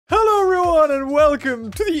everyone, and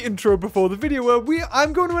welcome to the intro before the video where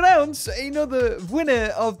I'm going to announce another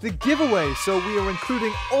winner of the giveaway. So we are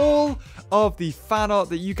including all of the fan art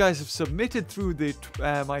that you guys have submitted through the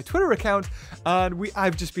my Twitter account, and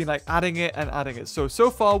I've just been like adding it and adding it. So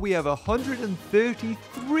far we have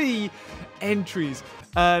 133 entries.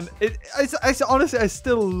 And honestly, I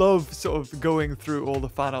still love sort of going through all the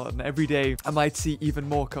fan art, and every day I might see even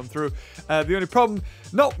more come through. The only problem,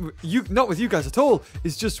 not with you guys at all,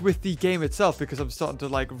 is just with the game itself, because I'm starting to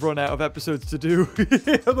like run out of episodes to do.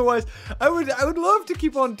 Otherwise, I would love to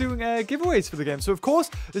keep on doing giveaways for the game. So of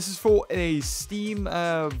course, this is for a Steam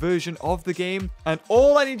version of the game, and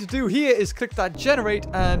all I need to do here is click that generate,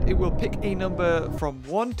 and it will pick a number from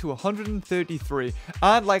 1 to 133.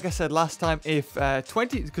 And like I said last time, if 20,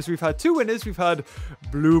 because we've had two winners. We've had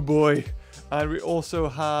Blue Boy, and we also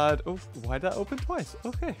had, oh, why did that open twice?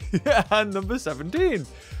 Okay. And number 17.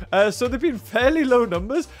 So they've been fairly low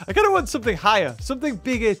numbers. I kind of want something higher, something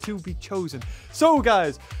bigger to be chosen. So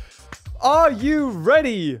guys, are you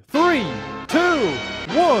ready? 3, 2,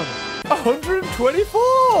 1. 124.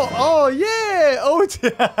 Oh yeah. Oh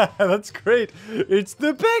yeah. That's great. It's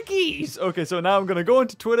the Beckies. Okay, so now I'm gonna go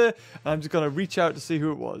onto Twitter and I'm just gonna reach out to see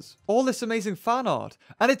who it was. All this amazing fan art,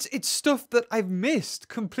 and it's stuff that I've missed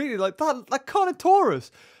completely, like that, like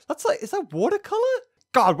Carnotaurus. That's like, is that watercolor?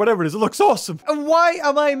 God, whatever it is, it looks awesome. And why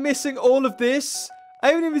am I missing all of this? I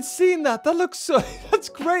haven't even seen that. That looks so. That's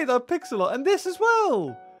great. That pixel art, and this as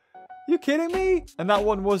well. You kidding me? And that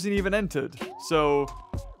one wasn't even entered. So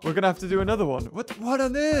we're gonna have to do another one. What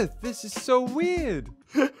on earth? This is so weird.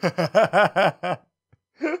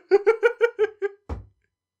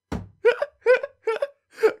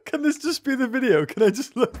 Can this just be the video? Can I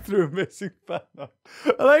just look through amazing fan art?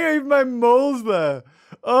 I like how even my mole's there.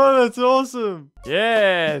 Oh, that's awesome.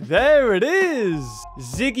 Yeah, there it is.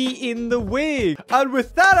 Ziggy in the wig. And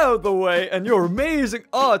with that out of the way, and your amazing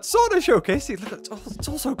art sort of showcasing, look, it's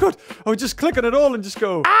all so good. Oh, just click on it all and just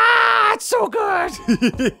go, ah, it's so good.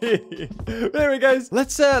 There we go, guys.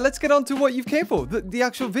 Let's get on to what you've came for, the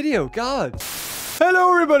actual video. God.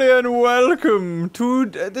 Hello everybody, and welcome to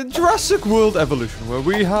the Jurassic World Evolution, where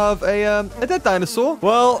we have a dead dinosaur.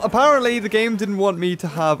 Well, apparently the game didn't want me to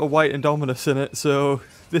have a white Indominus in it, so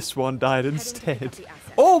this one died instead.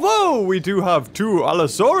 Although we do have 2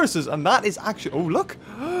 Allosauruses, and that is actually, oh look,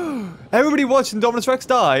 everybody watched Indominus Rex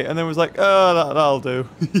die, and then was like, that'll do.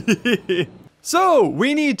 So,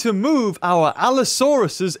 we need to move our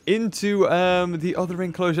Allosauruses into the other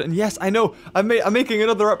enclosure. And yes, I know, I'm making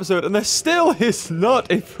another episode, and there still is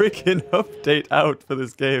not a freaking update out for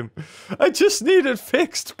this game. I just need it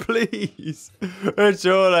fixed, please. That's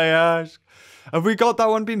all I ask. Have we got that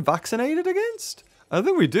one being vaccinated against? I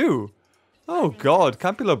think we do. Oh god,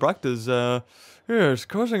 Campylobacter's, it's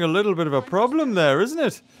causing a little bit of a problem there, isn't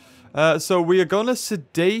it? So we are gonna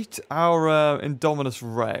sedate our Indominus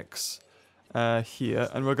Rex. Here,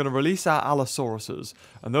 and we're going to release our Allosauruses,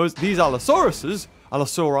 and these Allosauruses,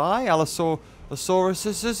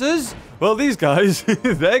 Allosauruses, well, these guys,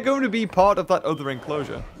 they're going to be part of that other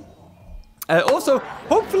enclosure. Also,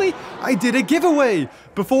 hopefully, I did a giveaway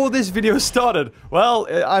before this video started. Well,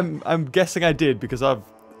 I'm guessing I did, because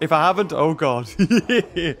if I haven't, oh god.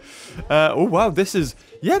 Oh wow, this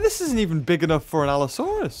isn't even big enough for an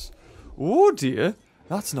Allosaurus. Oh dear,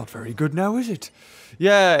 that's not very good now, is it?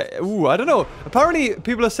 Yeah, ooh, I don't know. Apparently,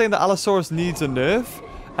 people are saying that Allosaurus needs a nerf.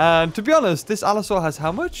 And to be honest, this Allosaur has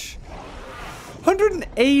how much?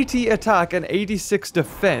 180 attack and 86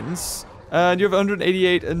 defense. And you have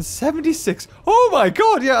 188 and 76. Oh my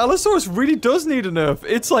god, yeah, Allosaurus really does need a nerf.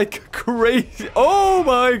 It's like crazy. Oh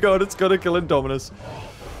my god, it's gonna kill Indominus.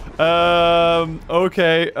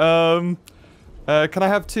 Okay, can I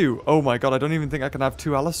have 2? Oh my god, I don't even think I can have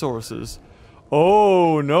 2 Allosauruses.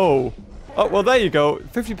 Oh no. Oh, well, there you go.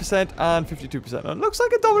 50% and 52%. It looks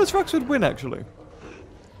like Indominus Rex would win, actually.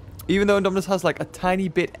 Even though Indominus has, like, a tiny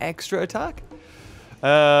bit extra attack.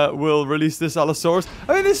 We'll release this Allosaurus.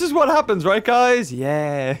 I mean, this is what happens, right, guys?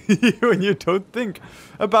 Yeah. When you don't think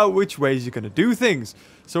about which ways you're going to do things.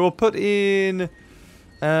 So we'll put in...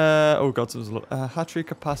 oh, God, some hatchery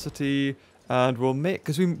capacity... And we'll make,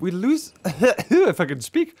 because we lose, if I can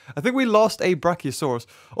speak, I think we lost a Brachiosaurus.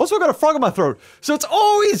 Also, I got a frog in my throat. So it's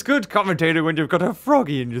always good commentating when you've got a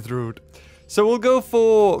froggy in your throat. So we'll go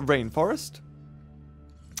for Rainforest.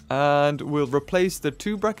 And we'll replace the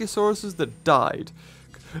 2 Brachiosauruses that died.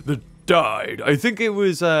 I think it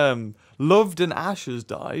was Loved and Ashes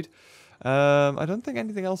died. I don't think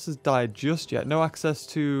anything else has died just yet. No access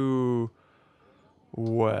to...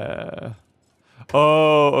 Where...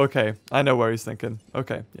 Oh, okay. I know where he's thinking.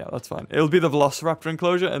 Okay, yeah, that's fine. It'll be the Velociraptor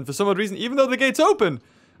enclosure, and for some odd reason, even though the gate's open,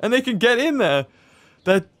 And they can get in there.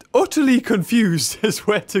 They're utterly confused as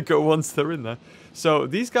where to go once they're in there. So,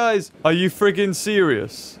 these guys, are you friggin'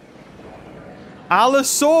 serious?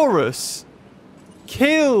 Allosaurus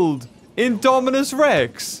killed Indominus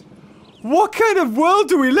Rex. What kind of world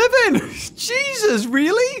do we live in? Jesus,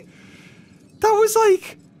 really? That was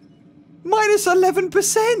like minus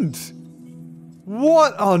 11%.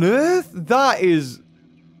 What on earth? That is...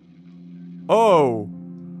 Oh.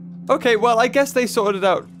 Okay, well, I guess they sorted it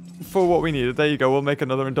out for what we needed. There you go. We'll make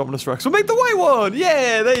another Indominus Rex. We'll make the white one.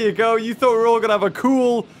 Yeah, there you go. You thought we were all going to have a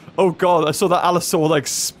cool... Oh, God. I saw that Allosaur, like,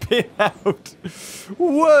 spin out.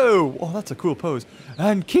 Whoa. Oh, that's a cool pose.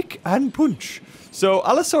 And kick and punch. So,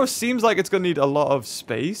 Allosaurus seems like it's going to need a lot of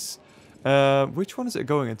space. Which one is it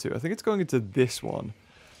going into? I think it's going into this one.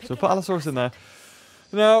 So, put Allosaurus in there.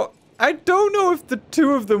 Now... I don't know if the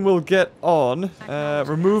two of them will get on.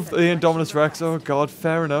 Remove the Indominus Rex. Oh god,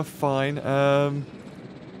 fair enough, fine. I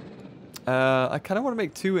kind of want to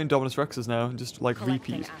make 2 Indominus Rexes now and just like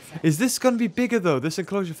repeat. Is this going to be bigger though, this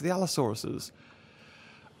enclosure for the Allosauruses?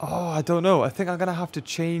 Oh, I don't know. I think I'm going to have to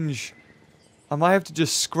change. I might have to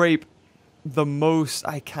just scrape the most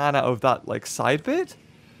I can out of that like side bit.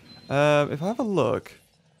 If I have a look.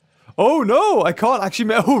 Oh no, I can't actually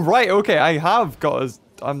make... Oh right, okay, I have got a...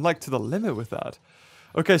 I'm like to the limit with that.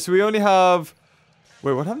 Okay, so we only have...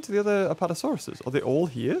 Wait, what happened to the other Apatosauruses? Are they all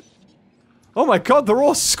here? Oh my god, they're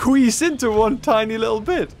all squeezed into one tiny little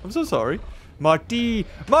bit. I'm so sorry. Marty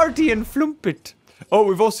and Flumpit. Oh,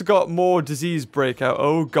 we've also got more disease breakout.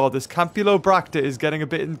 Oh god, this Campylobacter is getting a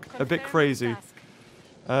bit crazy.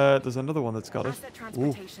 There's another one that's got it.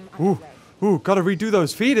 Ooh, gotta redo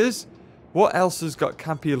those feeders. What else has got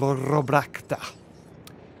Campylobacter?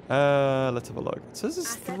 Let's have a look. It says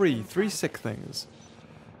there's 3 sick things.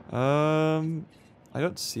 I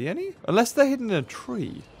don't see any. Unless they're hidden in a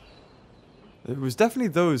tree. It was definitely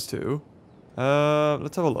those 2.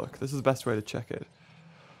 Let's have a look. This is the best way to check it.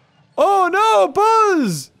 Oh no,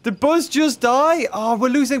 Buzz! Did Buzz just die? Oh, we're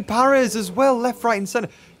losing Paras as well, left, right, and center.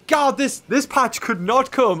 God, this patch could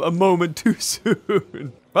not come a moment too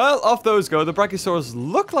soon. Well, off those go. The Brachiosaurus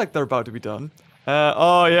look like they're about to be done.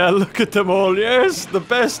 Oh yeah, look at them all. Yes, the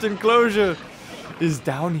best enclosure is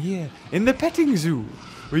down here in the petting zoo,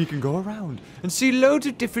 where you can go around and see loads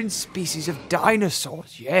of different species of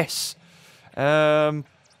dinosaurs. Yes. I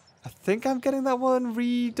think I'm getting that one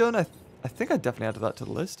redone. I think I definitely added that to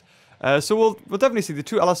the list. So we'll definitely see the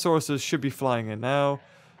 2 Allosauruses should be flying in now.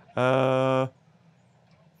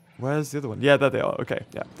 Where's the other one? Yeah, there they are. Okay,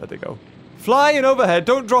 yeah, there they go. Flying overhead.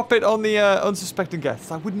 Don't drop it on the unsuspecting guests.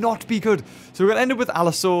 That would not be good. So we're going to end up with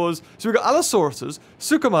Allosaurs. So we've got Allosauruses,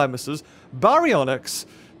 Suchomimuses, Baryonyx,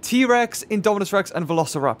 T-Rex, Indominus Rex, and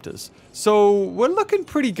Velociraptors. So we're looking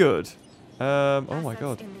pretty good. Oh my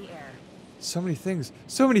god. So many things.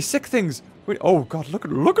 So many sick things. Wait, oh god, look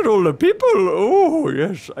at all the people. Oh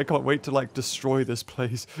yes. I can't wait to like destroy this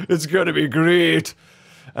place. It's going to be great.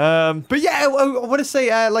 But yeah, I want to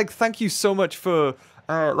say like thank you so much for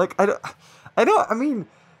like I mean,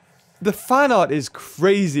 the fan art is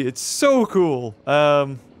crazy. It's so cool.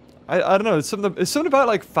 I don't know. It's something about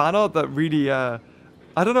like fan art that really I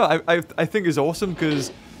don't know. I think is awesome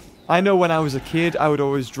because I know when I was a kid I would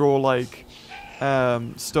always draw like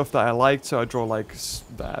stuff that I liked. So I draw like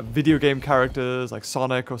video game characters like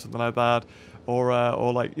Sonic or something like that, or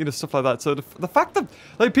like stuff like that. So the fact that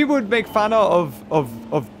like people would make fan art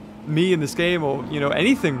of me in this game or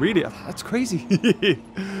anything really, that's crazy.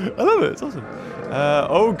 I love it. It's awesome.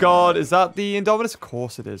 Oh god, is that the Indominus? Of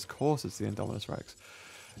course it is. Of course it's the Indominus Rex.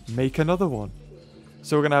 Make another one.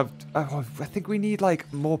 So we're gonna have I think we need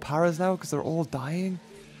like more paras now because they're all dying.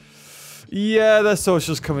 Yeah, their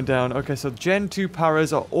social's coming down. Okay, so Gen 2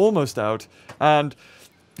 paras are almost out. And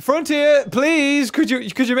Frontier, please, could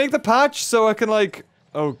you make the patch so I can like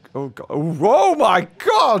oh god. Oh my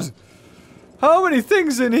god! How many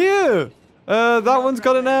things in here? That one's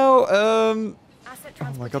got it now. Oh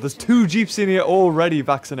my god, there's 2 jeeps in here already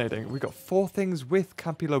vaccinating. We got 4 things with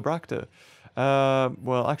Campylobacter.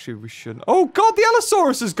 Well, actually, we shouldn't. Oh god, the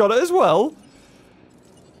Allosaurus has got it as well.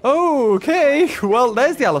 Okay, well,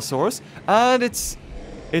 there's the Allosaurus, and it's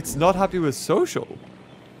not happy with social.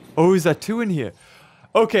 Oh, is there 2 in here?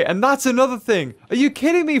 Okay, and that's another thing. Are you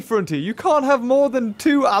kidding me, Frontier? You can't have more than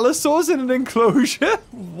 2 Allosaurs in an enclosure?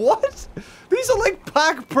 What? These are like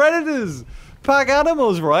pack predators. Pack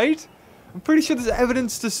animals, right? I'm pretty sure there's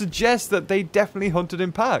evidence to suggest that they definitely hunted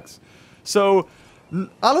in packs. So,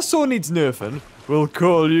 Allosaur needs nerfing. We'll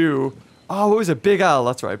call you... Oh, what was it? Big Al.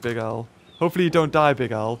 That's right, Big Al. Hopefully you don't die,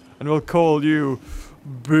 Big Al. And we'll call you...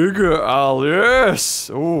 Bigger Al. Yes!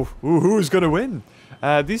 Oh, who's gonna win?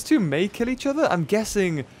 These two may kill each other. I'm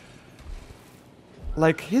guessing...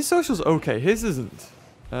 Like, his social's okay. His isn't.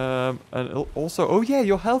 And also... Oh, yeah,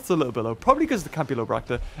 your health's a little bit low. Probably because of the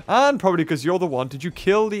Campylobacter. And probably because you're the one. Did you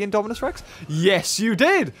kill the Indominus Rex? Yes, you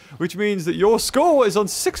did! Which means that your score is on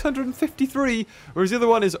 653, whereas the other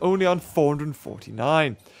one is only on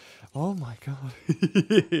 449. Oh my god.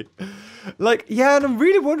 Like, yeah, and I'm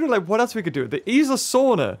really wondering, like, what else we could do. The Isla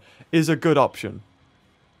Sauna is a good option.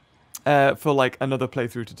 For, like, another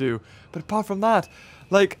playthrough to do. But apart from that...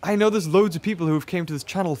 Like, I know there's loads of people who have came to this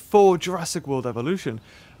channel for Jurassic World Evolution,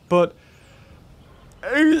 but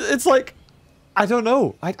it's like, I don't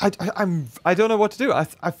know. I don't know what to do.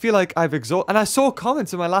 I feel like I've exhausted, and I saw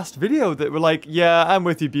comments in my last video that were like, yeah, I'm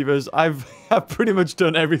with you, Beavers. I've pretty much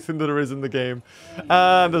done everything that there is in the game,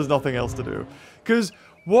 and there's nothing else to do. Because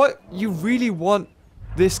what you really want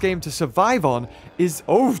this game to survive on is,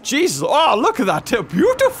 oh Jesus, oh look at that,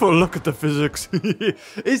 beautiful, look at the physics,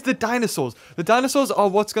 is the dinosaurs. The dinosaurs are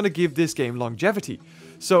what's going to give this game longevity.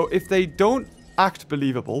 So if they don't act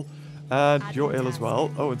believable, and you're ill as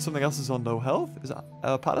well, oh, and something else is on low health, is that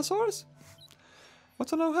Apatosaurus?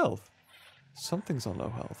 What's on low health? Something's on low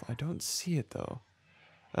health, I don't see it though.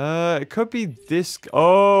 It could be this,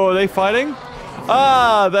 oh, are they fighting?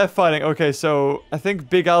 Ah, they're fighting, okay, so I think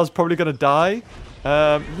Big Al's probably going to die.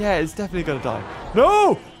 Yeah, it's definitely gonna die.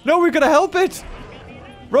 No! No, we're gonna help it!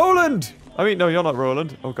 Roland! I mean, no, you're not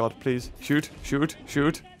Roland. Oh god, please. Shoot, shoot,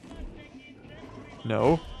 shoot.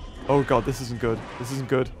 No. Oh god, this isn't good. This isn't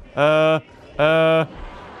good. Can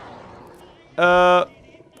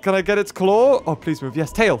I get its claw? Oh, please move.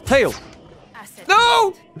 Yes, tail, tail!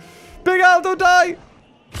 No! Big Al, don't die!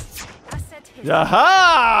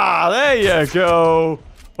 Yaha! There you go!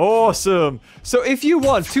 Awesome. So if you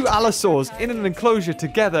want two Allosaurs in an enclosure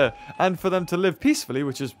together and for them to live peacefully,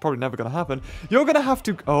 which is probably never going to happen, you're going to have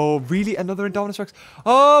to... Oh, really? Another Indominus Rex?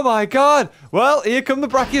 Oh my god. Well, here come the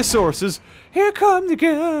Brachiosauruses. Here come the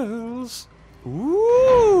girls.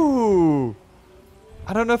 Ooh.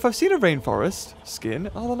 I don't know if I've seen a rainforest skin.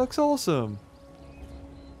 Oh, that looks awesome.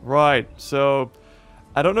 Right, so...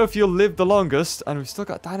 I don't know if you'll live the longest, and we've still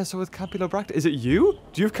got dinosaur with Campylobacter. Is it you?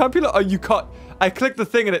 Do you have Campylo? Oh, you can't. I clicked the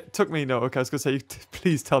thing and it took me. No, okay, I was gonna say,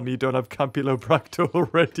 please tell me you don't have Campylobacter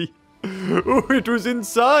already. Oh, it was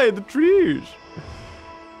inside the trees.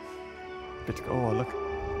 Oh, look.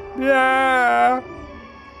 Yeah.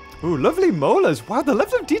 Ooh, lovely molars. Wow, the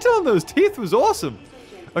level of detail on those teeth was awesome.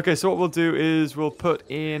 Okay, so what we'll do is we'll put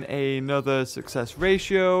in another success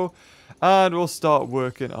ratio. And we'll start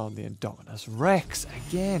working on the Indominus Rex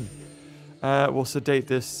again. We'll sedate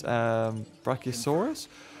this Brachiosaurus.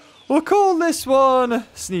 We'll call this one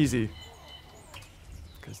Sneezy.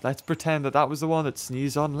 Because let's pretend that that was the one that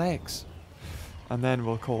sneezed on legs. And then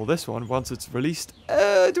we'll call this one, once it's released,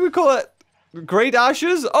 do we call it Great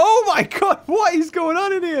Ashes? Oh my god, what is going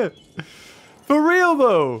on in here? For real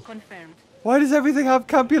though. Confirmed. Why does everything have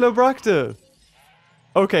Campylobacter?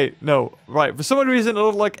 Okay, no, right. For some reason, it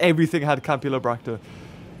looked like everything had Campylobacter.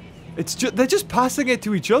 It's just they're just passing it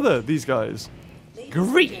to each other. These guys.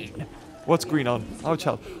 Green. What's green on? Ouch,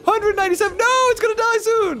 health. 197. No, it's gonna die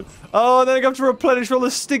soon. Oh, and then I have to replenish all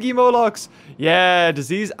the sticky Molochs. Yeah,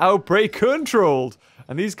 disease outbreak controlled.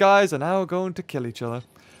 And these guys are now going to kill each other.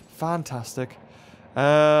 Fantastic.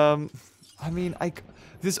 I mean,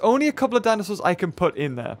 there's only a couple of dinosaurs I can put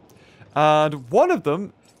in there, and one of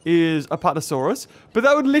them is a Apatosaurus, but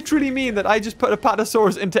that would literally mean that I just put a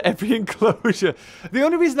Apatosaurus into every enclosure. The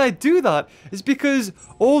only reason I do that is because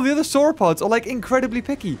all the other sauropods are like incredibly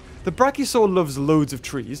picky. The Brachiosaur loves loads of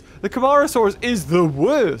trees. The Camarasaurus is the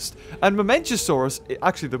worst. And Mamenchisaurus,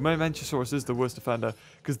 actually the Mamenchisaurus is the worst offender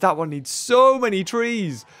because that one needs so many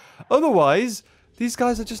trees. Otherwise, these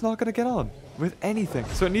guys are just not going to get on with anything.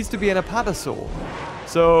 So it needs to be an Apatosaur.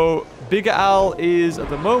 So Big Al is at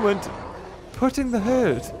the moment putting the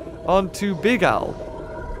herd onto Big Al.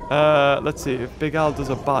 Let's see. If Big Al does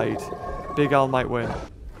a bite, Big Al might win.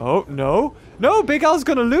 Oh, no. No, Big Al's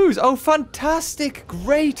gonna lose. Oh, fantastic.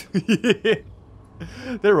 Great.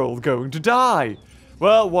 They're all going to die.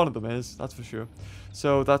 Well, one of them is. That's for sure.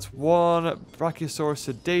 So that's one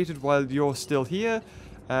Brachiosaurus sedated while you're still here.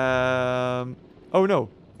 Oh, no.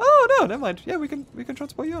 Oh, no. Never mind. Yeah, we can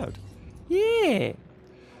transport you out. Yeah.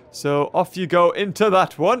 So off you go into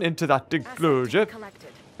that one, into that enclosure.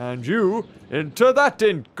 And you into that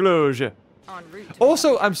enclosure.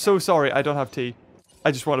 Also, I'm so sorry I don't have tea.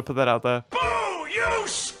 I just want to put that out there. Boo! You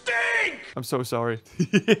stink! I'm so sorry.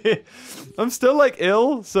 I'm still like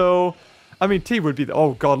ill, so... I mean, tea would be the...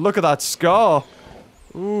 Oh god, look at that scar.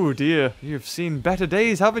 Ooh dear. You've seen better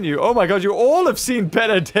days, haven't you? Oh my god, you all have seen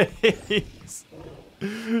better days.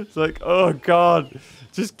 It's like, oh god,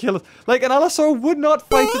 just kill us. Like, an Allosaur would not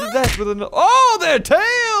fight to the death with an... Oh, their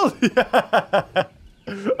tail!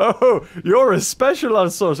 Oh, you're a special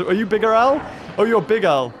Allosaurus. Are you bigger Al? Oh, you're big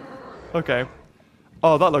Al. Okay.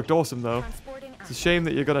 Oh, that looked awesome, though. It's a shame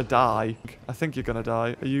that you're gonna die. I think you're gonna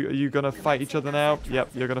die. Are you gonna fight each other now?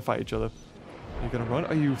 Yep, you're gonna fight each other. Are you gonna run?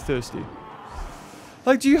 Are you thirsty?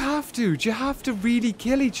 Like, do you have to? Do you have to really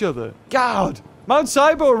kill each other? God! Mount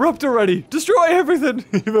Cybo, erupt already! Destroy everything!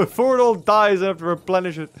 Before it all dies, I have to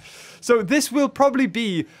replenish it. So this will probably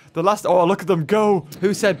be the last... Oh, look at them go!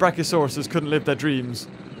 Who said Brachiosauruses couldn't live their dreams?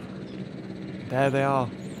 There they are.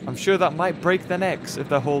 I'm sure that might break their necks if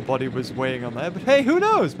their whole body was weighing on there. But hey, who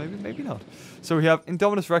knows? Maybe not. So we have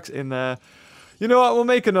Indominus Rex in there. You know what? We'll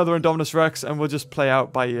make another Indominus Rex and we'll just play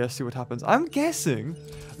out by ear, see what happens. I'm guessing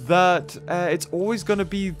that it's always going to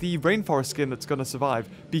be the rainforest skin that's going to survive.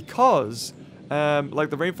 Because, like,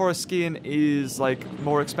 the rainforest skin is, like,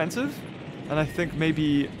 more expensive. And I think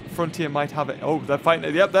maybe Frontier might have it. Oh, they're fighting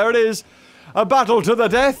it. Yep, there it is. A battle to the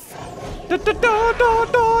death.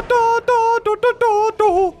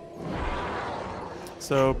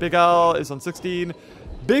 So, Big Al is on 16.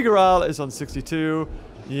 Bigger Al is on 62.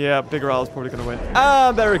 Yeah, Bigger Al is probably going to win.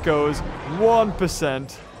 And there it goes.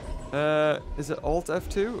 1%. Is it Alt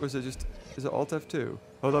F2? Or is it just... Is it Alt F2?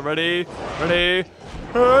 Hold on, ready? Ready?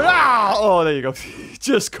 Oh, there you go.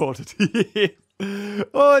 Just caught it.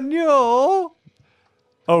 Oh, no.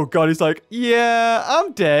 Oh, God, he's like, yeah,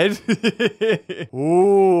 I'm dead.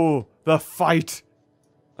 Oh, the fight.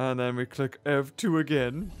 And then we click F2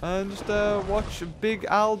 again. And just watch Big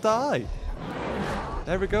Al die.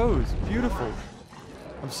 There it goes. Beautiful.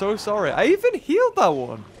 I'm so sorry. I even healed that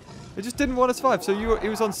one. It just didn't want to survive. So it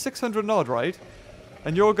was on 600 odd, right?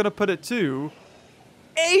 And you're going to put it to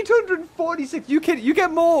 846. You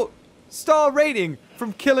get more star rating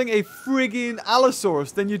from killing a friggin'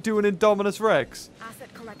 Allosaurus than you do an Indominus Rex.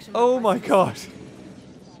 Oh my god.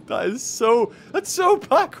 That's so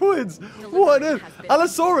backwards. What if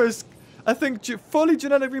Allosaurus, I think fully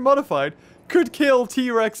genetically modified, could kill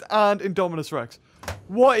T-Rex and Indominus Rex.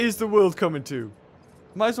 What is the world coming to?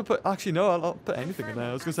 Might as well put... Actually, no, I'll put anything in there.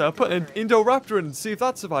 I was going to say, I'll put an Indoraptor in and see if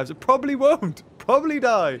that survives. It probably won't. Probably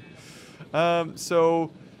die.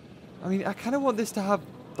 So, I mean, I kind of want this to have,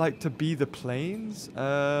 like, to be the plains.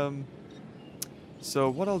 So,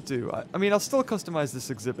 what I'll do... I mean, I'll still customize this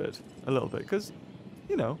exhibit a little bit. Because,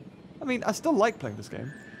 you know, I mean, I still like playing this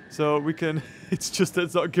game. So, we can... It's just that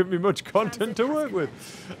it's not giving me much content to work with.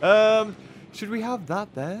 Should we have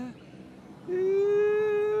that there?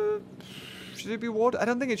 Should it be water? I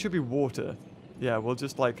don't think it should be water. Yeah, we'll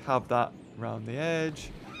just, like, have that around the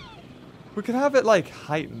edge. We could have it, like,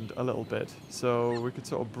 heightened a little bit. So we could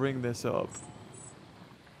sort of bring this up.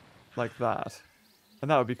 Like that.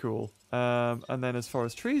 And that would be cool. And then as far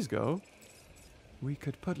as trees go, we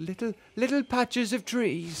could put little patches of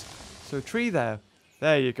trees. So tree there.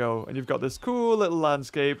 There you go. And you've got this cool little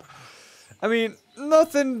landscape. I mean,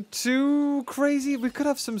 nothing too crazy. We could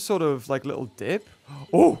have some sort of, like, little dip.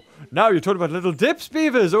 Oh, now you're talking about little dips,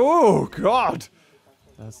 beavers. Oh, God.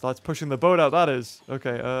 That's pushing the boat out, that is.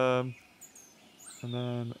 Okay, and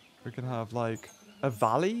then we can have, like, a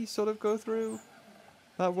valley sort of go through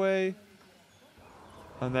that way.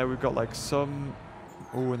 And then we've got, like, some...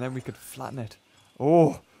 Oh, and then we could flatten it.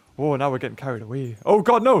 Oh, now we're getting carried away. Oh,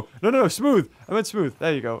 God, no. No, smooth. I meant smooth.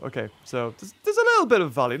 There you go. Okay, so there's a little bit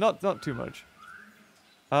of valley, not too much.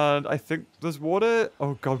 And I think there's water.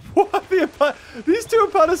 Oh, God. What are these two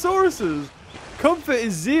Apanosauruses? Comfort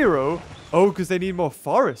is 0. Oh, because they need more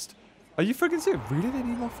forest. Are you freaking serious? Really? They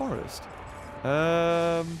need more forest?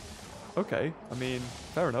 Okay. I mean,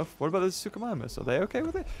 fair enough. What about the Suchomimus? Are they okay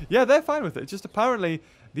with it? Yeah, they're fine with it. Just apparently,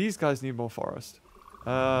 these guys need more forest.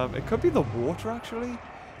 It could be the water, actually.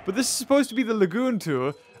 But this is supposed to be the lagoon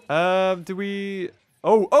tour. Do we...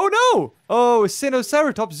 Oh no! Oh,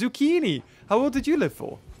 Sinoceratops zucchini. How old did you live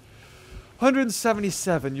for?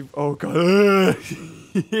 177. Oh, God.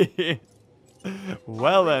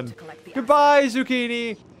 Well, then. Goodbye,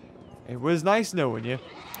 zucchini. It was nice knowing you.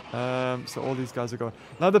 So all these guys are going.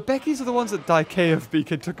 Now, the Beckys are the ones that die KFB,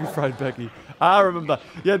 Kentucky Fried Becky. I remember that.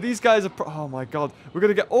 Yeah, these guys are... Oh, my God. We're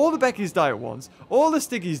going to get all the Beckys die at once. All the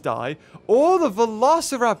Stiggies die. All the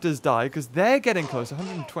Velociraptors die, because they're getting close.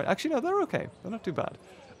 120. Actually, no, they're okay. They're not too bad.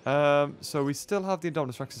 So we still have the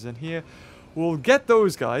Indominus Rexes in here. We'll get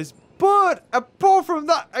those guys. But apart from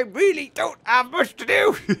that, I really don't have much to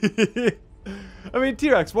do. I mean,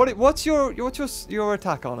 T-Rex, what's your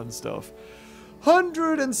attack on and stuff?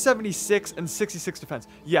 176 and 66 defense.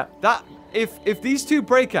 Yeah, that if these two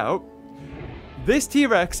break out, this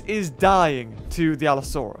T-Rex is dying to the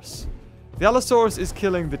Allosaurus. The Allosaurus is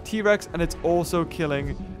killing the T-Rex, and it's also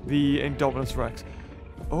killing the Indominus Rex.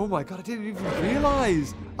 Oh my god, I didn't even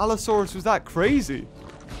realize Allosaurus was that crazy.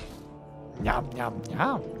 Yum, yum,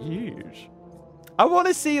 yum. Yes. I want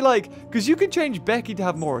to see, like, because you can change Becky to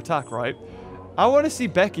have more attack, right? I want to see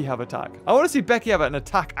Becky have attack. I want to see Becky have an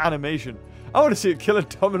attack animation. I want to see it kill a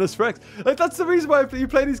Indominus Rex. Like, that's the reason why you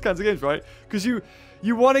play these kinds of games, right? Because you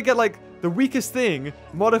want to get, like, the weakest thing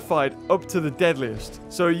modified up to the deadliest.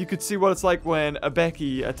 So you could see what it's like when a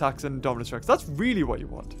Becky attacks an Indominus Rex. That's really what you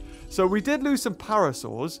want. So we did lose some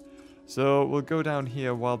parasaurs. So we'll go down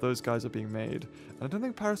here while those guys are being made. And I don't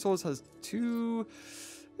think parasaurs has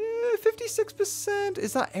 56%.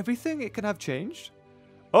 Is that everything it can have changed?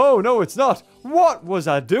 Oh, no, it's not. What was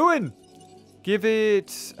I doing? Give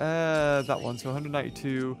it that one, so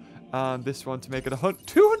 192. And this one to make it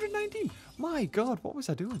 219. My God, what was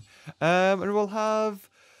I doing? And we'll have...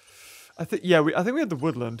 I think we had the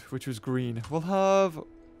woodland, which was green. We'll have...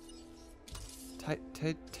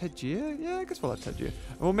 Tegia? Yeah, I guess we'll have Tegia.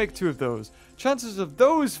 And we'll make 2 of those. Chances of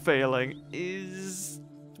those failing is...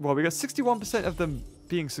 Well, we got 61% of them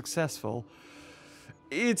being successful.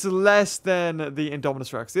 It's less than the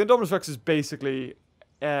Indominus Rex. The Indominus Rex is basically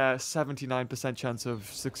 79% chance of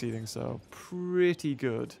succeeding, so pretty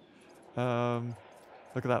good.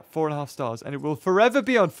 Look at that, 4.5 stars. And it will forever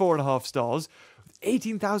be on 4.5 stars with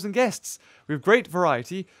 18,000 guests. We have great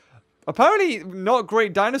variety. Apparently not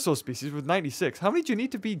great dinosaur species with 96. How many do you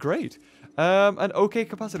need to be great? And okay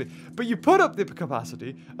capacity. But you put up the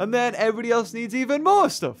capacity, and then everybody else needs even more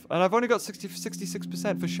stuff. And I've only got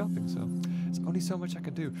 66% for shopping, so there's only so much I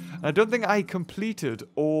can do. And I don't think I completed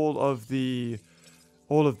all of this,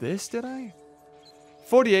 did I?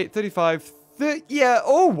 48, 35, 30, yeah,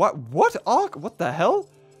 oh, what arc? What the hell?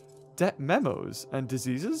 Memos and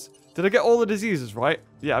diseases? Did I get all the diseases right?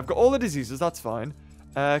 Yeah, I've got all the diseases, that's fine.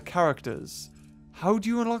 Characters. How do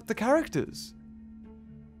you unlock the characters?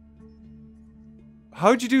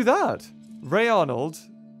 How'd you do that? Ray Arnold.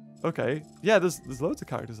 Okay. Yeah, there's loads of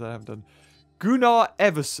characters that I haven't done. Gunnar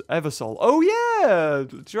Eversol. Oh, yeah!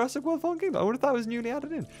 Jurassic World Fallen Kingdom. I wonder if that was newly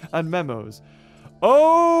added in. And memos.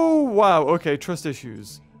 Oh, wow. Okay, trust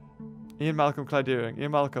issues. Ian Malcolm, Clyde Deering.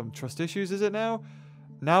 Ian Malcolm, trust issues, is it now?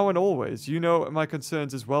 Now and always. You know my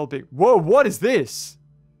concerns as well being... Whoa, what is this?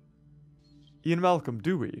 Ian Malcolm,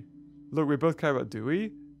 do we? Look, we both care about do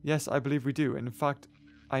we? Yes, I believe we do. In fact,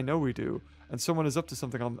 I know we do. And someone is up to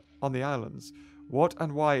something on the islands. What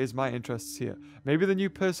and why is my interests here? Maybe the new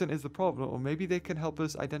person is the problem, or maybe they can help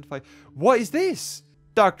us identify... What is this?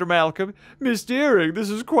 Dr. Malcolm, Miss Deering, this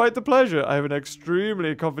is quite the pleasure. I have an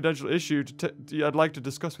extremely confidential issue I'd like to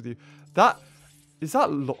discuss with you. Is that...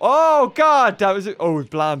 Oh, God, that was it. Oh,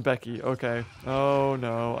 Bland Becky. Okay. Oh,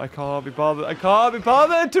 no. I can't be bothered. I can't be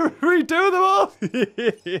bothered to redo them all.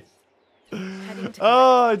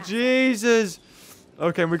 Oh, Jesus.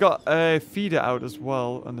 Okay, and we got a feeder out as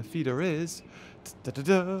well. And the feeder is...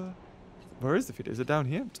 Where is the feeder? Is it down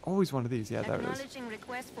here? It's always one of these. Yeah, there it is.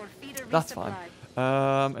 That's fine.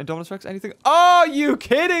 Indominus Rex, anything? Oh, are you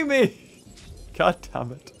kidding me? God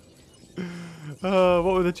damn it. What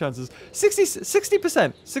were the chances?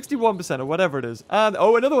 60%, 61%, or whatever it is. And,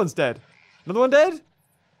 oh, another one's dead. Another one dead?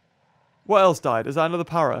 What else died? Is that another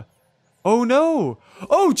para? Oh, no.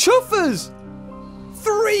 Oh, chuffers!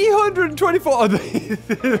 324. Oh, the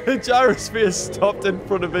gyrosphere stopped in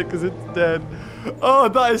front of it because it's dead. Oh,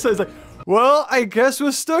 that is so... It's like, well, I guess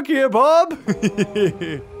we're stuck here, Bob.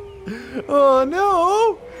 Oh,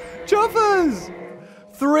 no. Chuffers!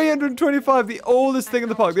 325, the oldest thing in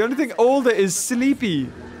the park. The only thing older is Sleepy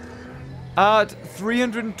at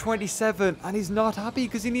 327. And he's not happy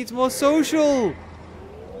because he needs more social.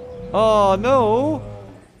 Oh, no.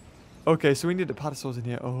 Okay, so we need the Patasaurs in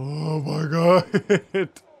here. Oh, my God.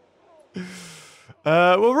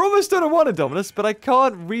 Well, we're almost done on one Indominus, but I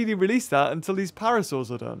can't really release that until these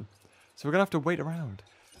Parasaurs are done. So we're going to have to wait around.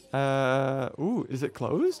 Ooh, is it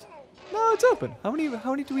closed? No, it's open. How many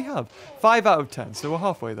do we have? 5 out of 10, so we're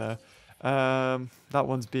halfway there. That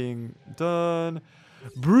one's being done.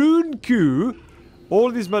 Brunku. All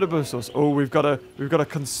of these Metabosos. Oh, we've got a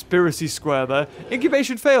conspiracy square there.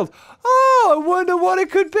 Incubation failed. Oh, I wonder what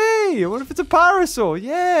it could be. I wonder if it's a Parasaur.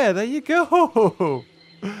 Yeah, there you go.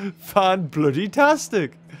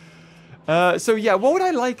 Fan-bloody-tastic. So yeah, what would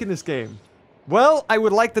I like in this game? Well, I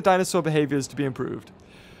would like the dinosaur behaviors to be improved.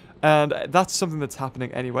 And that's something that's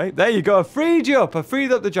happening anyway. There you go. I freed you up. I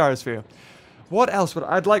freed up the gyrosphere. What else would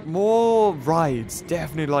I'd like more rides.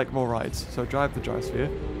 Definitely like more rides. So drive the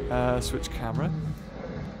gyrosphere. Switch camera.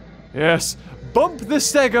 Yes. Bump the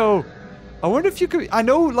stego. I wonder if you could... I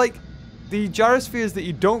know, like, the gyrospheres that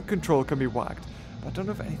you don't control can be whacked. I don't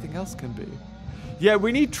know if anything else can be. Yeah,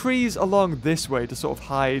 we need trees along this way to sort of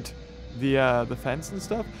hide the fence and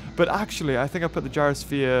stuff. But actually, I think I put the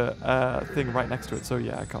gyrosphere thing right next to it. So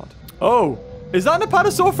yeah, I can't. Oh, is that an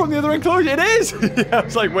apatosaur from the other enclosure? It is! Yeah, I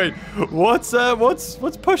was like, wait,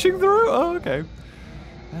 what's pushing through? Oh, okay.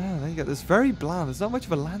 Ah, there you go. It's very bland. There's not much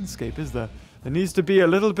of a landscape, is there? There needs to be a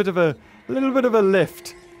little bit of a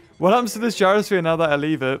lift. What happens to this gyrosphere now that I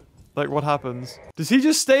leave it? Like, what happens? Does he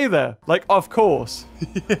just stay there? Like, of course.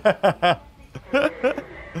 Yeah.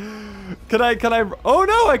 Can I? Oh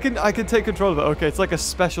no, I can take control of it. Okay, it's like a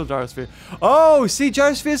special gyrosphere. Oh, see,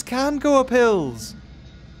 gyrospheres can go up hills.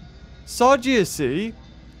 Sod you, see?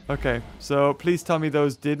 Okay, so please tell me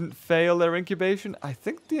those didn't fail their incubation. I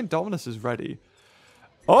think the Indominus is ready.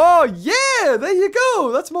 Oh, yeah! There you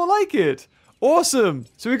go! That's more like it. Awesome!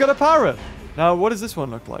 So we got a parrot. Now, what does this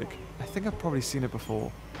one look like? I think I've probably seen it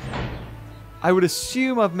before. I would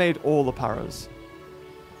assume I've made all the parrots.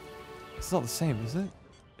 It's not the same, is it?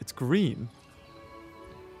 It's green.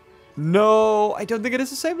 No, I don't think it is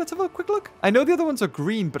the same. Let's have a quick look. I know the other ones are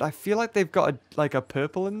green, but I feel like they've got a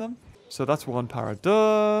purple in them. So that's one parrot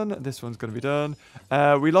done. This one's going to be done.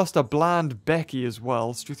 We lost a Bland Becky as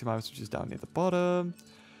well. Struthimamus, which is down near the bottom.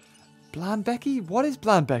 Bland Becky? What is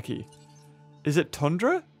Bland Becky? Is it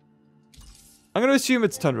Tundra? I'm going to assume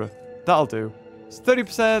it's Tundra. That'll do. It's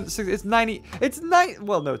 30%. It's 90. It's 9.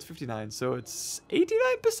 Well, no, it's 59. So it's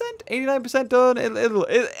 89%. 89% done.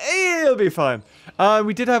 It'll be fine.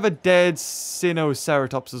 We did have a dead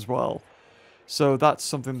Sinoceratops as well. So that's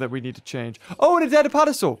something that we need to change. Oh, and a dead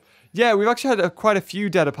apatosaur. Yeah, we've actually had quite a few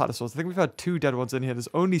dead apatosaurs. I think we've had 2 dead ones in here. There's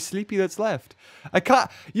only Sleepy that's left. I can't...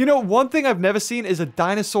 You know, one thing I've never seen is a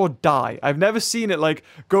dinosaur die. I've never seen it, like,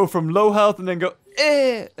 go from low health and then go,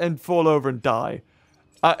 and fall over and die.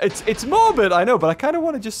 It's morbid, I know, but I kind of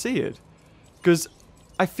want to just see it. Because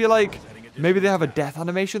I feel like maybe they have a death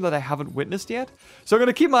animation that I haven't witnessed yet. So I'm going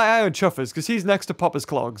to keep my eye on Chuffers, because he's next to Popper's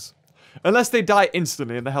Clogs. Unless they die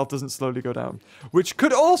instantly and the health doesn't slowly go down. Which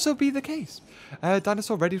could also be the case.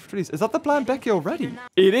 Dinosaur ready for release. Is that the Bland Becky already?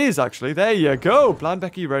 It is, actually. There you go. Bland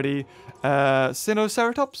Becky ready.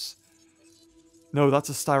 Sinoceratops? No, that's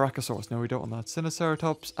a Styracosaurus. No, we don't want that.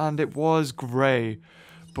 Sinoceratops. And it was grey.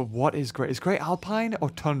 But what is grey? Is grey alpine or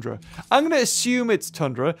tundra? I'm going to assume it's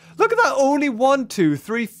tundra. Look at that. Only 1, 2,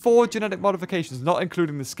 3, 4 genetic modifications. Not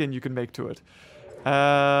including the skin you can make to it.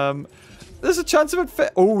 There's a chance of it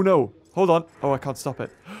fit. Oh, no. Hold on. Oh, I can't stop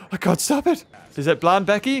it. I can't stop it. Is it Bland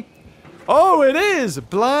Becky? Oh, it is.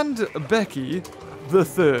 Bland Becky the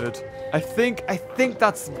third. I think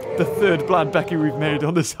that's the third Bland Becky we've made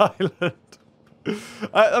on this island.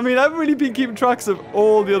 I mean, I haven't really been keeping tracks of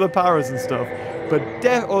all the other parrots and stuff. But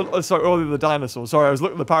sorry, all the other dinosaurs. Sorry, I was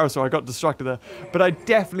looking at the parasaur. I got distracted there. But I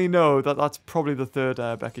definitely know that that's probably the third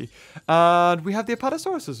Becky. And we have the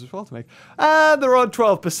Apatosauruses as well to make. And they're on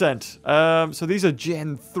 12%. So these are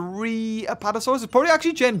Gen 3 Apatosauruses. Probably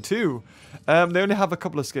actually Gen 2. They only have a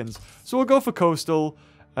couple of skins. So we'll go for coastal.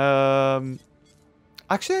 Actually,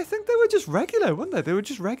 I think they were just regular, weren't they? They were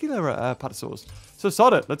just regular Apatosaurs. So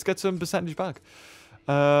sod it. Let's get some percentage back.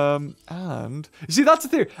 And you see, that's the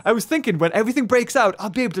theory. I was thinking when everything breaks out, I'll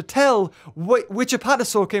be able to tell which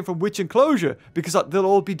apatosaur came from which enclosure because they'll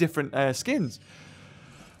all be different skins.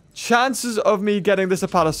 Chances of me getting this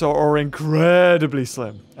apatosaur are incredibly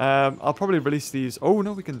slim. I'll probably release these. Oh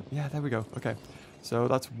no, we can. Yeah, there we go. Okay, so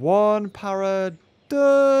that's one para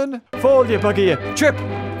done. Fall, you buggy, you trip,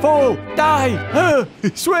 fall, die,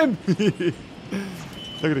 swim.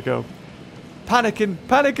 Look at it go.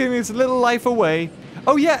 Panicking its little life away.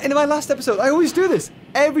 Oh yeah, in my last episode, I always do this.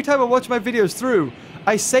 Every time I watch my videos through,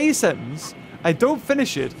 I say a sentence, I don't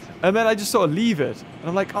finish it, and then I just sort of leave it. And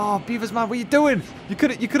I'm like, oh, Beavers, man, what are you doing? You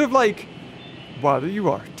could have like... Wow, you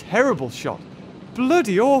are a terrible shot.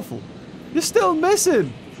 Bloody awful. You're still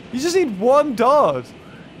missing. You just need one dart.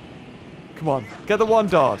 Come on, get the one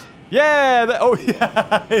dart. Yeah, oh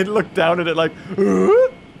yeah, it looked down at it like...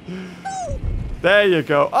 There you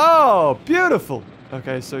go. Oh, beautiful.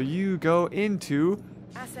 Okay, so you go into...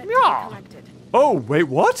 Oh, wait,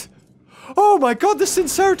 what? Oh my god, the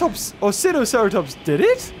Sinoceratops, or Sinoceratops did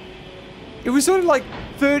it? It was only like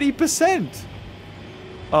 30%.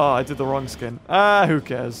 Oh, I did the wrong skin. Who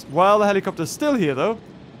cares? Well, the helicopter's still here, though.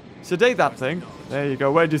 Sedate that thing. There you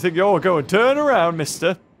go. Where do you think you're going? Turn around,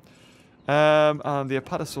 mister. And the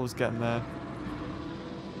Apatosaur's getting there.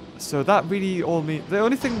 So that really all means... The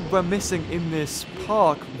only thing we're missing in this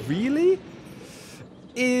park, really,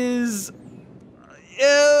 is...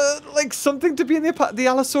 like something to be in the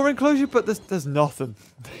Allosaur enclosure, but there's nothing.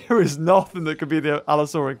 There is nothing that could be in the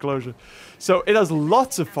Allosaur enclosure. So it has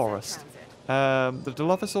lots of forest. The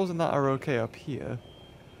Dilophosaurs and that are okay up here.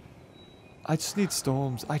 I just need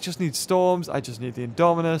storms. I just need storms. I just need the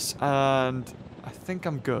Indominus, and I think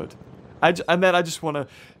I'm good. And then I just want to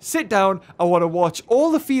sit down. I want to watch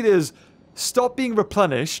all the feeders stop being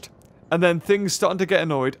replenished, and then things starting to get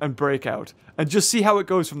annoyed and break out, and just see how it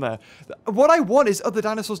goes from there. What I want is other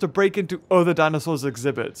dinosaurs to break into other dinosaurs'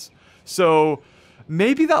 exhibits. So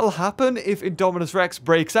maybe that'll happen if Indominus Rex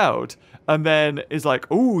breaks out, and then is like,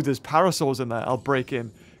 oh, there's parasaurs in there. I'll break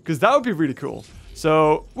in, because that would be really cool.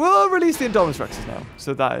 So we'll release the Indominus Rexes now.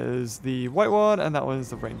 So that is the white one, and that one is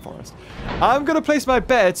the rainforest. I'm going to place my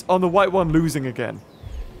bets on the white one losing again.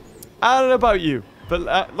 I don't know about you, but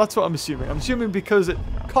that's what I'm assuming. I'm assuming because it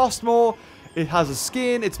costs more, it has a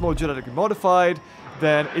skin, it's more genetically modified,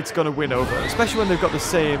 then it's going to win over. Especially when they've got the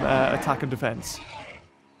same attack and defense.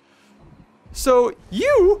 So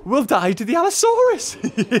you will die to the Allosaurus.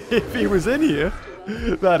 If he was in here,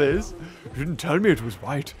 that is. You didn't tell me it was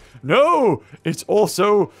white. No, it's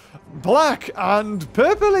also black and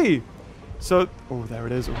purpley. So, oh, there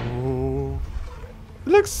it is. Oh, it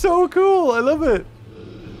looks so cool. I love it.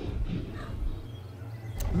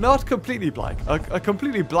 Not completely black. A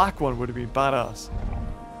completely black one would have been badass.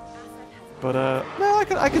 But, no,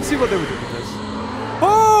 I can see what they would do with this.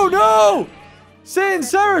 Oh, no!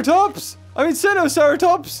 Sinceratops! I mean,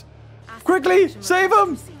 Sinoceratops! Quickly, save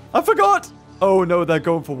him! I forgot! Oh, no, they're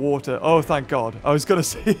going for water. Oh, thank God. I was going to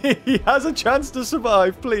say, he has a chance to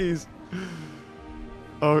survive, please.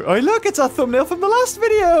 Oh, look, it's our thumbnail from the last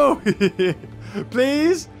video.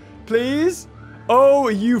 Please, please. Oh,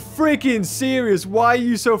 are you freaking serious? Why are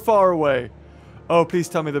you so far away? Oh, please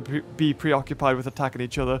tell me they'll be preoccupied with attacking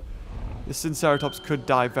each other. The Sinceratops could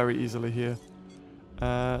die very easily here.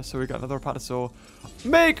 So we got another Apatosaur.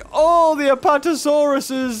 Make all the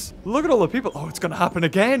Apatosauruses! Look at all the people. Oh, it's gonna happen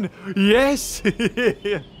again. Yes.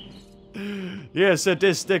 Yeah,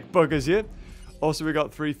 sadistic buggers here. Also, we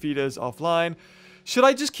got 3 feeders offline. Should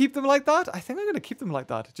I just keep them like that? I think I'm gonna keep them like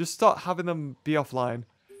that. Just start having them be offline.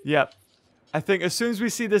 Yep. I think as soon as we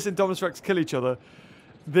see this Indominus Rex kill each other,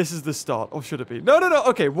 this is the start. Or should it be? No, no, no.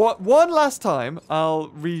 Okay, one last time, I'll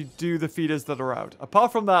redo the feeders that are out.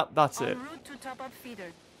 Apart from that, that's it.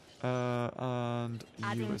 And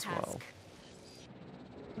you as well.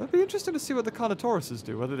 It'll be interesting to see what the Carnotauruses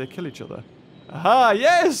do, whether they kill each other. Aha,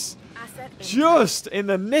 yes! Just in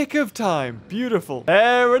the nick of time. Beautiful.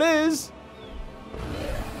 There it is.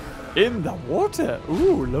 In the water.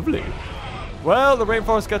 Ooh, lovely. Well, the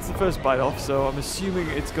rainforest gets the first bite off, so I'm assuming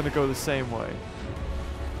it's going to go the same way.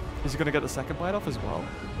 Is he going to get the second bite off as well?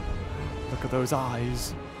 Look at those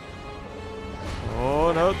eyes.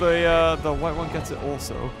 Oh, no, the white one gets it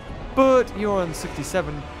also. But you're on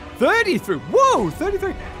 67. 33! Whoa,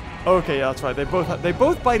 33! Okay, yeah, that's right. They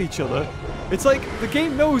both bite each other. It's like the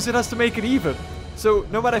game knows it has to make it even. So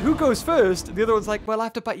no matter who goes first, the other one's like, well, I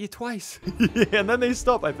have to bite you twice. And then they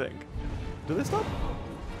stop, I think. Do they stop?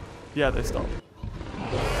 Yeah, they stop.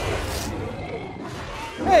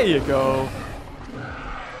 There you go.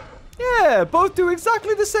 Yeah, both do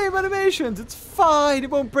exactly the same animations. It's fine. It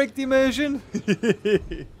won't break the immersion.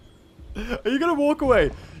 Are you going to walk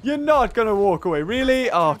away? You're not going to walk away. Really?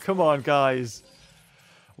 Oh, come on, guys.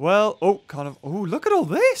 Well, oh, kind of. Oh, look at all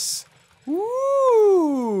this.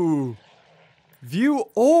 Ooh. View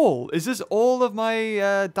all. Is this all of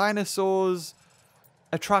my dinosaurs,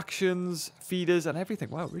 attractions, feeders, and everything?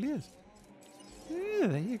 Wow, it really is. Yeah,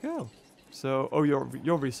 there you go. So, oh, you're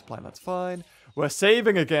resupplying. That's fine. We're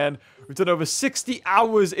saving again. We've done over 60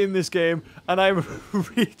 hours in this game, and I'm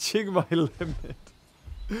reaching my limit.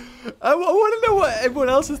 I want to know what everyone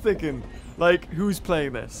else is thinking. Like, who's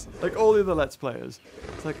playing this? Like, all the other Let's Players.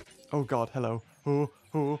 It's like, oh god, hello.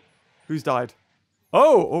 Oh, who's died?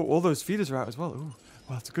 Oh, all those feeders are out as well. Ooh,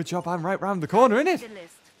 well, it's a good job I'm right round the corner, isn't it?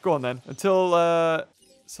 Go on then, until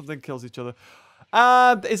something kills each other.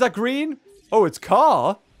 Is that green? Oh, it's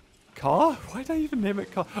Car. Car? Why did I even name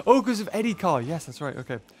it Car? Oh, because of Eddie Carr. Yes, that's right.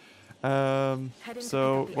 Okay.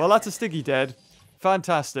 So, well, that's a Stiggy dead.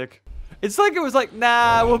 Fantastic. It's like it was like,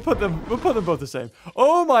 nah, we'll put them both the same.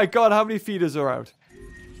 Oh my god, how many feeders are out?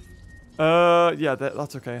 Yeah,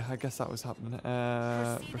 that's okay. I guess that was happening.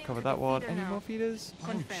 Recover that one. Any more feeders?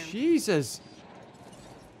 Oh, Jesus.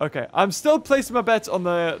 Okay, I'm still placing my bets on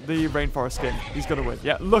the rainforest skin. He's gonna win.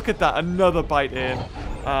 Yeah, look at that. Another bite in.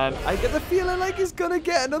 And I get the feeling like he's gonna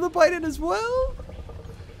get another bite in as well.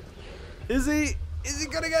 Is he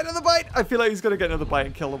gonna get another bite? I feel like he's gonna get another bite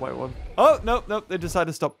and kill the white one. Oh, no, they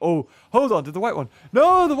decided to stop. Oh, hold on, did the white one?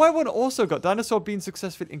 No, the white one also got dinosaur being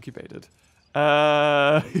successfully incubated.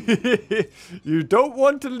 You don't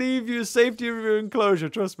want to leave your safety of your enclosure,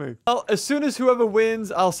 trust me. Well, as soon as whoever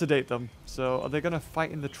wins, I'll sedate them. So, are they going to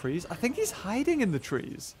fight in the trees? I think he's hiding in the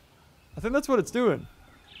trees. I think that's what it's doing.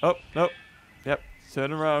 Oh, no. Yep.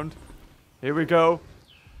 Turn around. Here we go.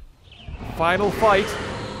 Final fight.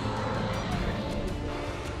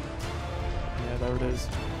 Yeah, there it is.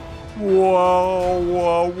 Whoa,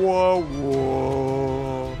 whoa, whoa,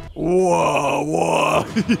 whoa. Whoa, whoa.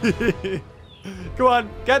 Come on,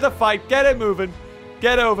 get the fight. Get it moving.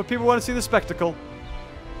 Get over. People want to see the spectacle.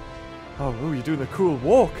 Oh, ooh, you're doing a cool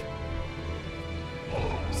walk.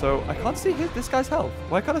 So, I can't see this guy's health.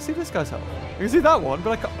 Why can't I see this guy's health? I can see that one,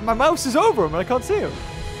 but my mouse is over him and I can't see him.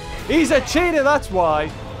 He's a cheater, that's why.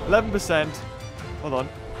 11%. Hold on.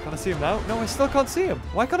 Can I see him now? No, I still can't see him.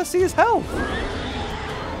 Why can't I see his health?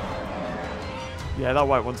 Yeah, that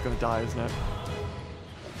white one's going to die, isn't it?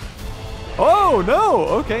 Oh, no!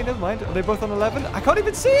 Okay, never mind. Are they both on 11? I can't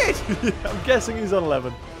even see it! I'm guessing he's on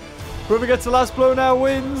 11. Whoever gets the last blow now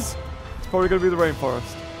wins. It's probably going to be the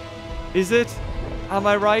rainforest. Is it? Am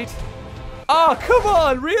I right? Oh, come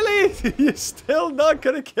on! Really? You're still not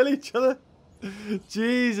going to kill each other?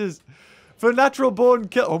 Jesus. For natural born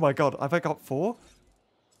kill... Oh, my God. Have I got 4?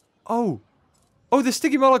 Oh. Oh, the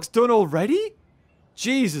Sticky Moloch's done already?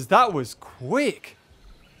 Jesus, that was quick.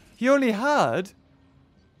 He only had...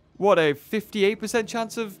 What, a 58%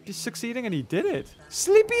 chance of succeeding, and he did it.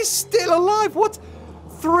 Sleepy's still alive. What?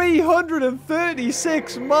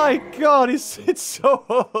 336. My God, it's so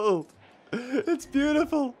old. It's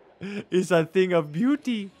beautiful. It's a thing of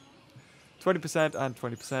beauty. 20% and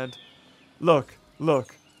 20%. Look,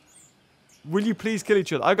 look. Will you please kill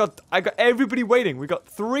each other? I got everybody waiting. We got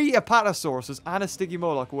 3 Apatosauruses and a Sticky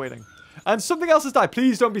Moloch waiting. And something else has died.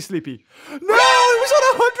 Please don't be sleepy. No, it was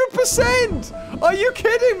on 100%. Are you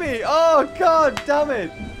kidding me? Oh, God damn it.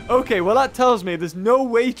 Okay, well, that tells me there's no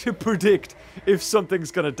way to predict if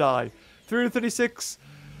something's going to die. 336.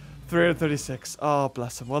 336. Oh,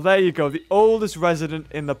 bless him. Well, there you go. The oldest resident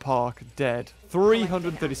in the park dead.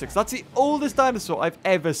 336. That's the oldest dinosaur I've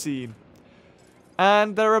ever seen.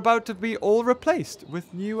 And they're about to be all replaced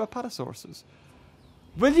with new Apatosauruses.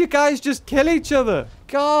 Will you guys just kill each other?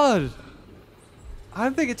 God. I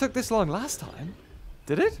don't think it took this long last time.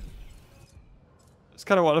 Did it? Just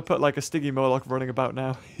kind of want to put like a Sticky Moloch running about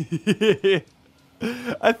now.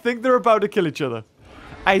 I think they're about to kill each other.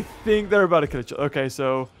 I think they're about to kill each other. Okay,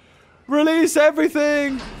 so... Release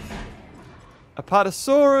everything!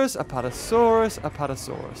 Apatosaurus, Apatosaurus,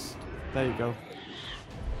 Apatosaurus. There you go.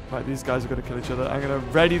 Right, these guys are going to kill each other. I'm going to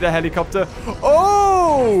ready the helicopter.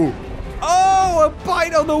 Oh! Oh, a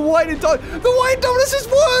bite on the white Indominus. The white Indominus has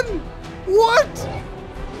won! What?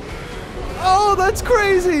 Oh, that's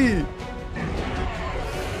crazy!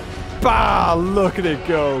 Bah! Look at it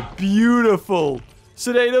go. Beautiful.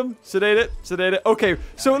 Sedate him. Sedate it. Sedate it. Okay,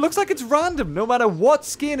 so it looks like it's random. No matter what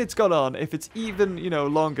skin it's got on. If it's even, you know,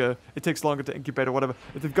 longer, it takes longer to incubate or whatever.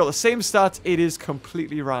 If they've got the same stats, it is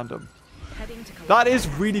completely random. That is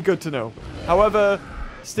really good to know. However,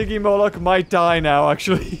 Sticky Moloch might die now,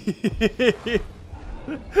 actually. The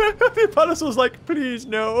Apatosaur's like, please,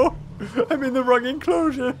 no. I'm in the wrong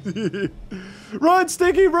enclosure. Run,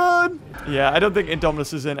 Sticky, run! Yeah, I don't think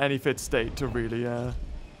Indominus is in any fit state to really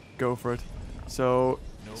go for it. So,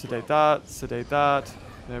 sedate that, sedate that.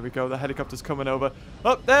 There we go, the helicopter's coming over.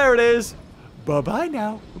 Oh, there it is. Bye-bye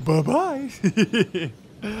now. Bye-bye.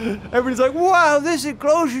 Everybody's like, wow, this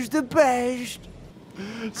enclosure's the best.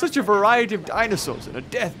 Such a variety of dinosaurs in a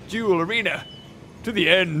death duel arena. To the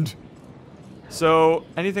end. So,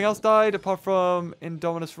 anything else died apart from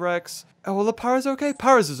Indominus Rex? Oh, well, the Paras are okay.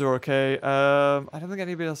 Paras are okay. I don't think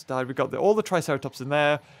anybody else died. We've got all the Triceratops in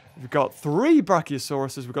there. We've got 3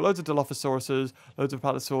 Brachiosauruses. We've got loads of Dilophosaurus, loads of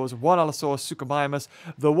Apatosaurs, 1 Allosaurus, Suchomimus,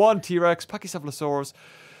 the 1 T-Rex, Pachycephalosaurus,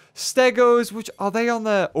 Stegos, which are they on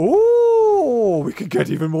there? Oh, we could get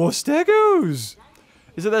even more Stegos.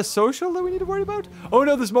 Is it their social that we need to worry about? Oh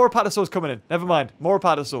no, there's more Apatosaurs coming in. Never mind, more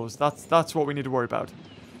Apatosaurs. That's what we need to worry about.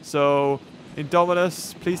 So,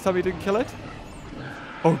 Indominus, please tell me you didn't kill it.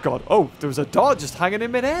 Oh god, oh, there was a dot just hanging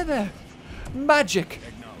in midair there. Magic.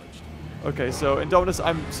 Okay, so Indominus,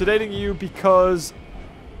 I'm sedating you because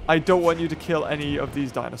I don't want you to kill any of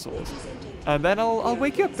these dinosaurs. And then I'll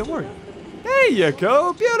wake you up, don't worry. There you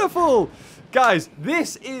go, beautiful! Guys,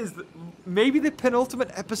 this is maybe the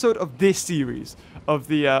penultimate episode of this series. Of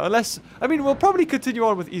the, I mean, we'll probably continue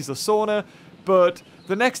on with Isla Sorna, but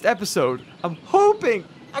the next episode, I'm hoping,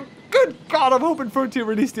 good God, I'm hoping Frontier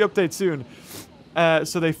release the update soon.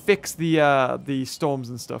 So they fix the storms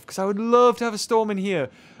and stuff, because I would love to have a storm in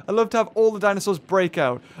here. I'd love to have all the dinosaurs break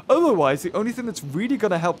out. Otherwise, the only thing that's really going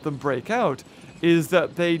to help them break out is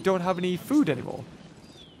that they don't have any food anymore.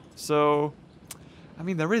 So, I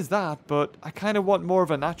mean, there is that, but I kind of want more of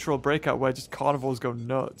a natural breakout where just carnivores go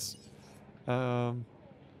nuts. Because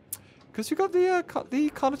you got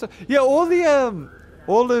the carnivore. Yeah, all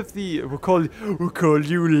of the we'll call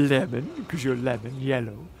you lemon because you're lemon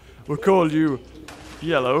yellow. We'll call you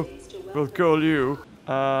yellow. We'll call you.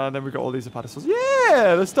 And then we got all these apatosaurs.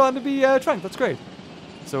 Yeah, they're starting to be tranked. That's great.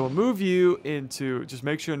 So we'll move you into. Just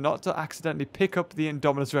make sure not to accidentally pick up the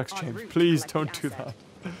Indominus Rex change. Please don't do that.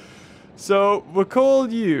 So we'll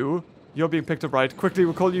call you. You're being picked up right. Quickly,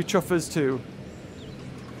 we'll call you Chuffers 2.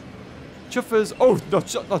 Chuffers. Oh, not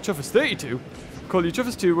Chuffers 32. We'll call you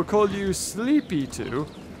Chuffers 2. We'll call you Sleepy 2.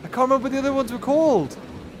 I can't remember what the other ones were called.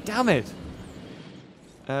 Damn it.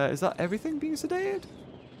 Is that everything being sedated?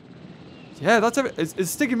 Yeah, that's everything.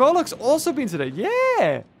 Is Sticky Molochs also being sedated?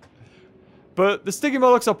 Yeah. But the Sticky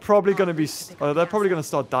Molochs are probably going to be. They're probably going to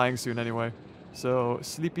start dying soon anyway. So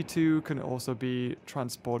Sleepy 2 can also be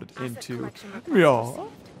transported into. Yeah.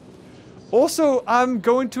 Also, I'm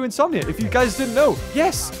going to Insomnia. If you guys didn't know,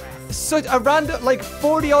 yes. So around like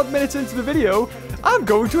 40 odd minutes into the video, I'm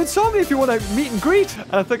going to Insomnia if you want to meet and greet.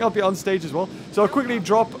 And I think I'll be on stage as well. So I'll quickly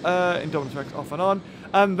drop Indominus Rex off and on.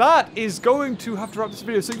 And that is going to have to wrap this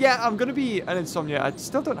video. So yeah, I'm going to be an Insomnia. I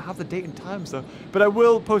still don't have the date and times though. But I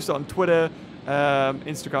will post it on Twitter,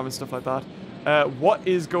 Instagram and stuff like that. What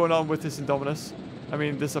is going on with this Indominus? I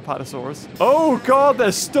mean, this Apatosaurus. Oh god,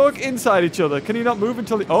 they're stuck inside each other. Can he not move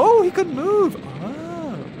until he... Oh, he couldn't move.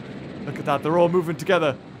 Oh. Look at that. They're all moving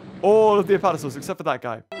together. All of the Apatosaurs except for that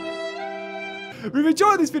guy. If you've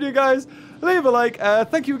enjoyed this video, guys, leave a like.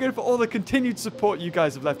 Thank you again for all the continued support you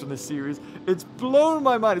guys have left on this series. It's blown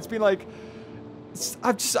my mind. It's been like...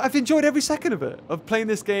 I've enjoyed every second of it, of playing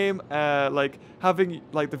this game, like having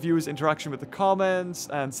like the viewers' interaction with the comments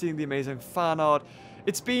and seeing the amazing fan art.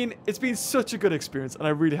 It's been such a good experience, and I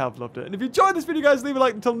really have loved it. And if you enjoyed this video, guys, leave a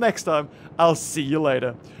like. Until next time, I'll see you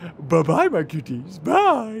later. Bye-bye, my cuties.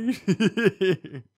 Bye.